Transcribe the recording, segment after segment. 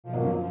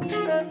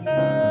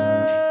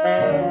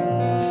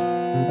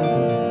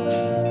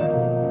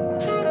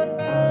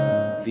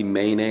The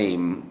main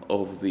aim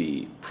of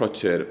the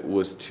project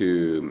was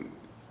to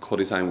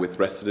co-design with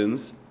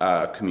residents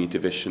a community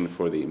vision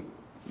for the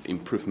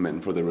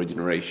improvement, for the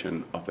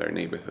regeneration of their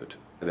neighbourhood.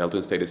 The Alton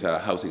estate is a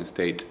housing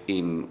estate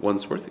in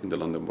Wandsworth, in the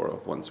London Borough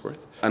of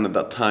Wandsworth. And at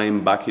that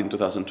time, back in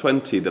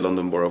 2020, the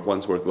London Borough of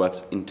Wandsworth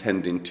was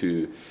intending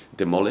to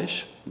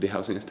demolish the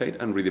housing estate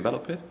and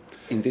redevelop it.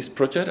 In this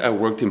project, I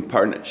worked in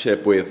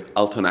partnership with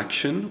Alton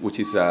Action, which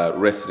is a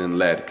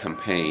resident-led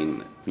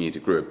campaign community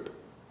group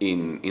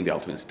in the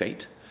Alton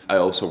estate. I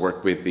also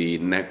worked with the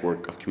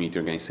network of community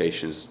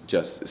organisations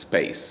Just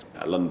Space,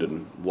 a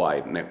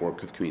London-wide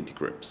network of community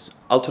groups.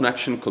 Alton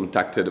Action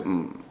contacted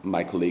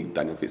my colleague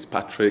Daniel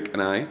Fitzpatrick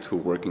and I to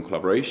work in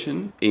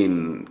collaboration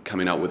in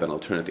coming up with an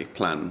alternative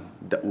plan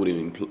that would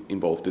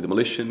involve the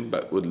demolition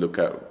but would look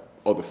at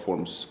other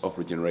forms of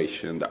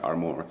regeneration that are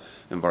more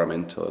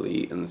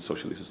environmentally and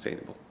socially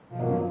sustainable.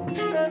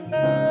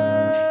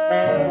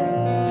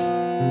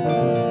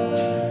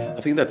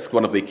 I think that's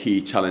one of the key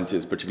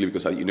challenges, particularly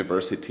because at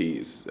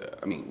universities,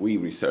 we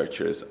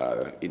researchers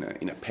are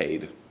in a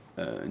paid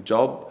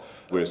job,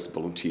 whereas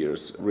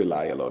volunteers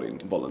rely a lot in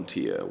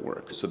volunteer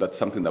work. So that's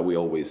something that we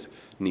always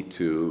need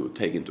to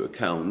take into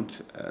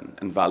account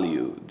and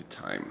value the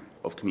time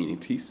of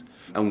communities.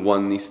 And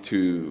one needs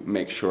to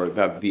make sure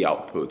that the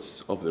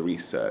outputs of the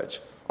research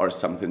are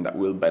something that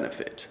will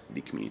benefit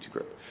the community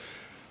group.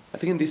 I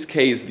think in this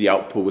case, the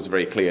output was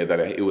very clear that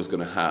it was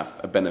going to have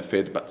a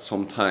benefit, but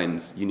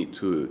sometimes you need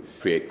to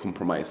create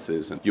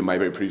compromises. And you might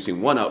be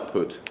producing one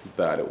output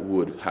that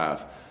would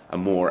have a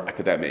more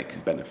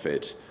academic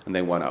benefit, and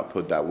then one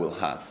output that will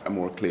have a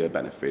more clear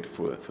benefit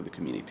for the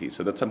community.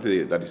 So that's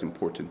something that is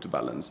important to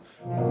balance.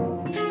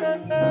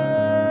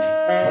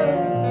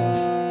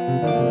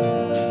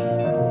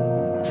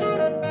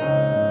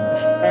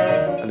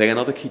 And then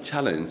another key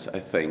challenge, I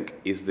think,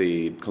 is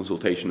the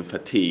consultation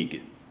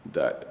fatigue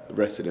that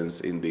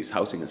residents in these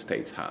housing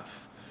estates have.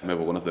 I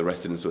remember one of the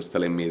residents was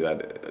telling me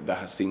that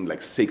has seen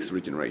like 6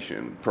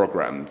 regeneration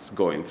programs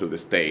going through the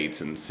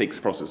states and 6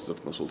 processes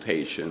of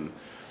consultation.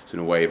 So in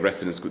a way,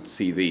 residents could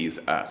see these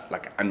as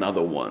like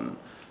another one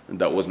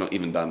that was not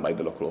even done by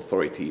the local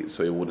authority,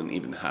 so it wouldn't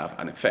even have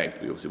an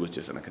effect because it was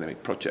just an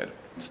academic project.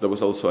 So there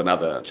was also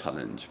another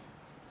challenge.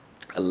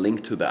 A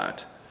link to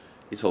that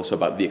is also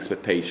about the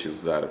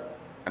expectations that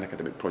an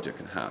academic project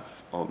can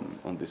have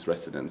on these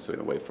residents. So in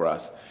a way, for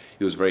us,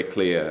 it was very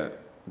clear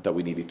that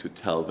we needed to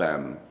tell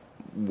them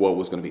what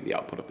was going to be the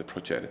output of the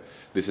project.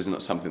 This is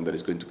not something that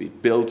is going to be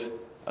built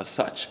as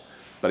such,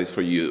 but it's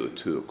for you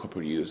to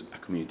co-produce a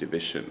community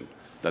vision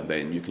that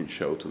then you can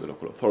show to the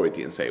local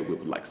authority and say, we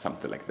would like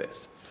something like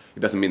this. It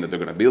doesn't mean that they're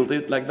going to build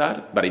it like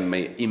that, but it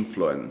may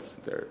influence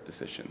their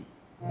decision.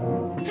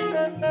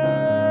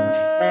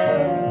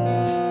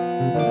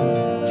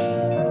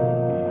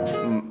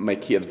 My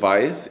key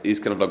advice is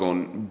kind of like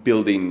on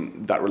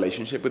building that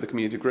relationship with the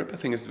community group. I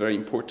think it's very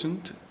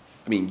important.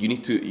 You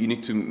need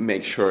to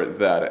make sure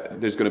that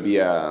there's going to be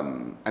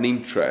an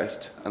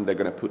interest and they're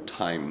going to put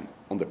time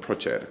on the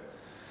project.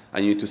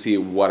 And you need to see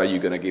what are you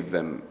going to give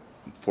them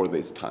for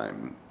this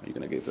time. Are you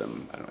going to give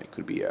them, I don't know, it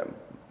could be a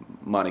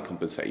money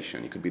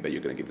compensation. It could be that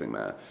you're going to give them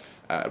a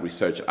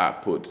research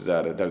output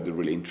that they're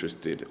really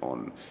interested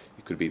on.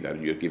 It could be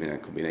that you're giving a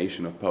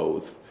combination of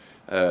both.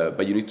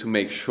 But you need to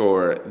make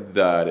sure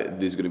that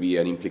there's going to be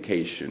an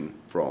implication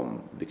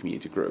from the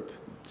community group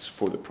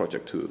for the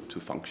project to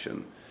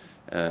function.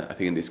 I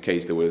think in this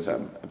case there was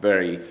a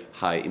very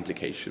high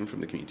implication from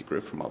the community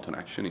group, from Alton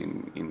Action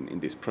in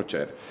this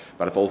project.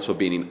 But I've also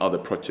been in other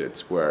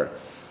projects where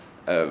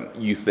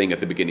you think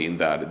at the beginning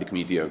that the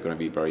community are going to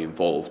be very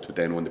involved, but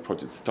then when the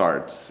project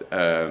starts,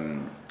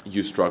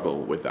 you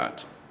struggle with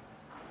that.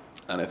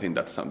 And I think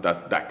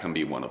that can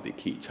be one of the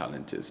key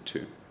challenges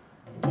too.